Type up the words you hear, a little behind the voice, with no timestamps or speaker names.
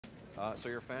So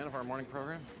you're a fan of our morning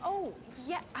program? Oh,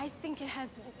 yeah, I think it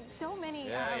has so many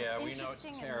Yeah, we know it's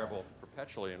interesting terrible.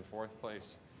 Perpetually in fourth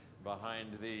place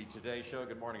behind the Today Show,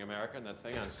 Good Morning America, and that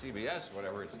thing on CBS,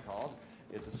 whatever it's called.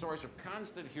 It's a source of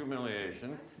constant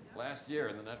humiliation. Last year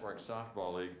in the network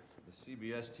softball league, the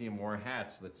CBS team wore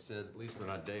hats that said, "At least we're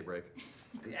not Daybreak."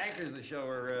 The anchors of the show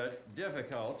are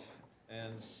difficult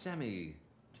and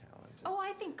semi-talented. Oh,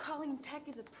 I think Colleen Peck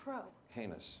is a pro.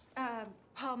 Heinous.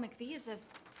 Paul McVie is a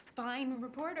fine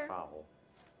reporter. Foul.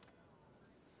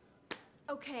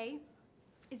 Okay.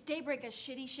 Is Daybreak a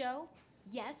shitty show?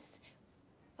 Yes,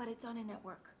 but it's on a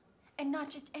network. And not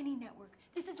just any network.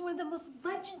 This is one of the most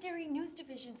legendary news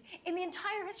divisions in the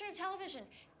entire history of television.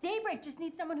 Daybreak just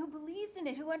needs someone who believes in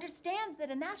it, who understands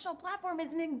that a national platform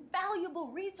is an invaluable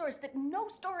resource, that no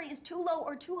story is too low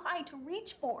or too high to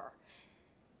reach for.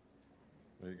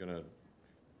 Are you gonna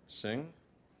sing?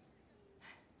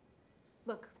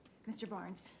 Look, Mr.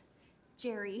 Barnes,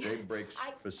 Jerry. Daybreak's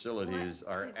facilities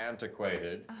are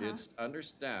antiquated. It's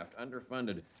understaffed,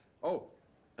 underfunded. Oh,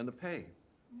 and the pay.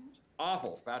 It's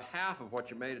awful. About half of what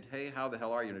you made at Hey, How the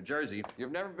Hell Are You, New Jersey.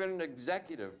 You've never been an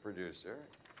executive producer.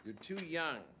 You're too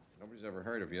young. Nobody's ever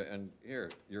heard of you. And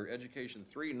here, your education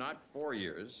 3, not 4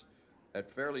 years, at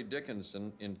Fairleigh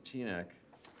Dickinson in Teaneck,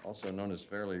 also known as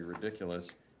Fairly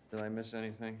Ridiculous. Did I miss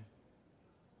anything?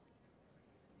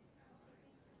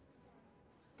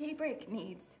 Daybreak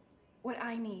needs what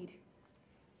I need.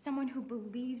 Someone who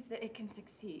believes that it can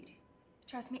succeed.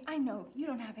 Trust me, I know you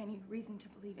don't have any reason to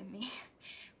believe in me,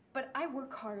 but I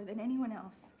work harder than anyone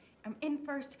else. I'm in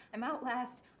first, I'm out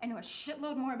last. I know a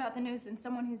shitload more about the news than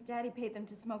someone whose daddy paid them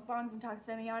to smoke bongs and talk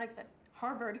semiotics at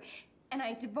Harvard. And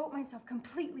I devote myself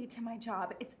completely to my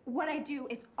job. It's what I do,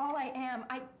 it's all I am.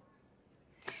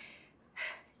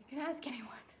 You can ask anyone.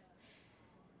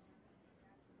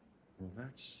 Well,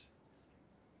 that's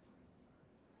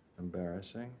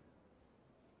embarrassing.